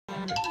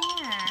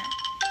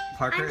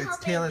Parker, it's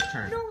Taylor's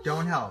turn.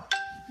 Don't help.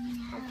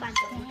 I'll find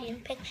the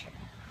picture.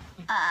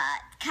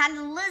 Kind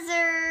of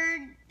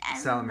lizard. I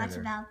don't know much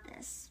Salamander. about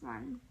this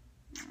one.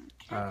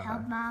 Can I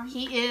help, Mom?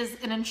 He is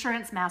an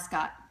insurance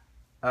mascot.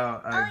 Oh,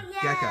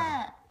 gecko.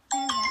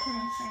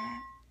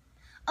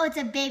 Oh, it's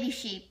a baby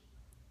sheep.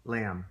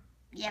 Lamb.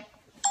 Yep.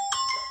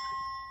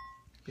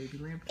 Baby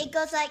lamb. It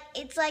goes like,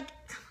 it goes.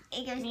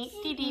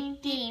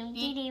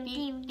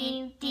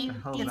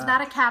 It's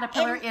not a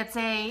caterpillar. It's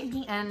a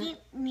and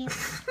What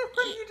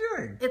are you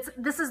doing?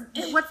 this is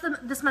what's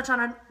this much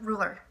on a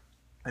ruler?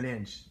 An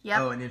inch. Yep.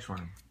 Oh, an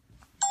inchworm.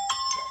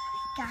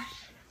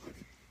 Gosh.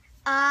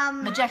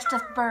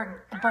 Majestic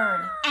bird.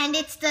 And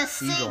it's the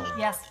Eagle.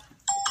 Yes,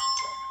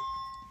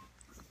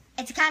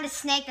 It's a kind of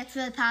snake that's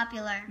really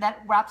popular.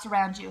 that wraps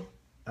around you.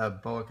 A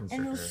boa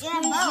constrictor.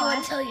 Yeah, boa.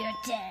 Until you're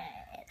dead.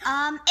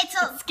 It's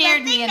a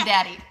Scared me and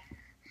Daddy.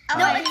 A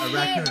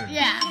raccoon.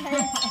 Yeah.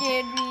 It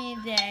scared me,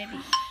 Daddy.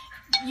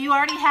 You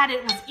already had it.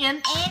 It was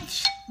inch.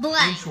 Inch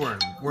blank. Inchworm.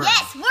 Worm.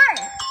 Yes, word.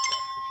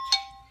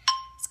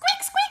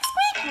 Squeak, squeak,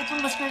 squeak.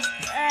 Little whiskers.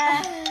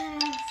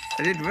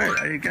 I did right.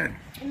 I did good.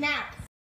 Now.